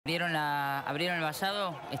Abrieron el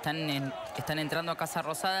vallado, están entrando a Casa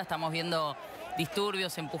Rosada, estamos viendo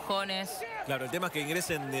disturbios, empujones. Claro, el tema es que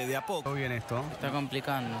ingresen de a poco. Muy bien esto. Está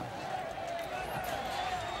complicando.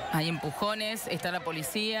 Hay empujones, está la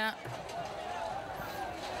policía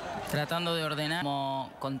tratando de ordenar. Como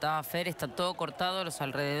contaba Fer, está todo cortado, los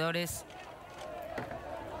alrededores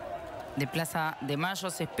de Plaza de Mayo.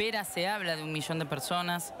 Se habla de 1 millón de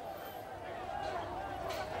personas.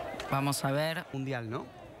 Vamos a ver. Mundial,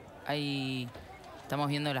 ¿no? Ahí estamos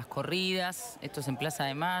viendo las corridas. Esto es en Plaza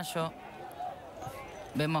de Mayo.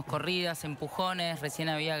 Vemos corridas, empujones, recién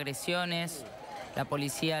había agresiones. La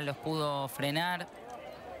policía los pudo frenar.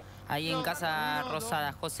 Ahí en Casa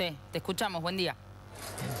Rosada. José, te escuchamos, buen día.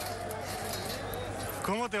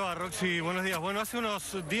 ¿Cómo te va, Roxy? Buenos días. Bueno, hace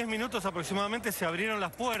unos 10 minutos aproximadamente se abrieron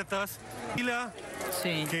las puertas.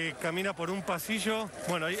 Sí. Que camina por un pasillo.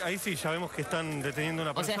 Bueno, ahí sí, ya vemos que están deteniendo a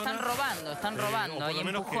una persona. O sea, están robando. Hay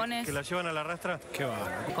empujones. Que la llevan a la rastra. Qué va.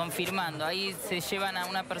 Confirmando. Ahí se llevan a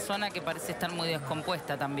una persona que parece estar muy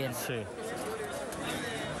descompuesta también. Sí.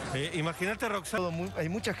 Imagínate, Roxana. Hay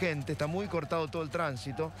mucha gente, está muy cortado todo el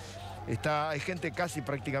tránsito. Hay gente casi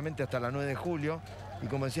prácticamente hasta la 9 de julio. Y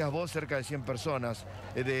como decías vos, cerca de 100 personas.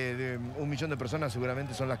 De 1 millón de personas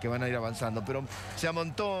seguramente son las que van a ir avanzando. Pero se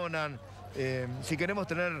amontonan. Si queremos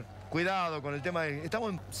tener cuidado con el tema de...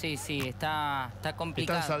 Sí, está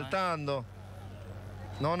complicado. Están saltando.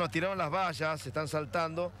 No, nos tiraron las vallas, están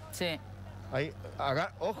saltando. Sí. Ahí,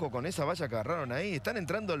 ojo con esa valla que agarraron ahí. Están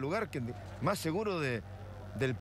entrando al lugar más seguro del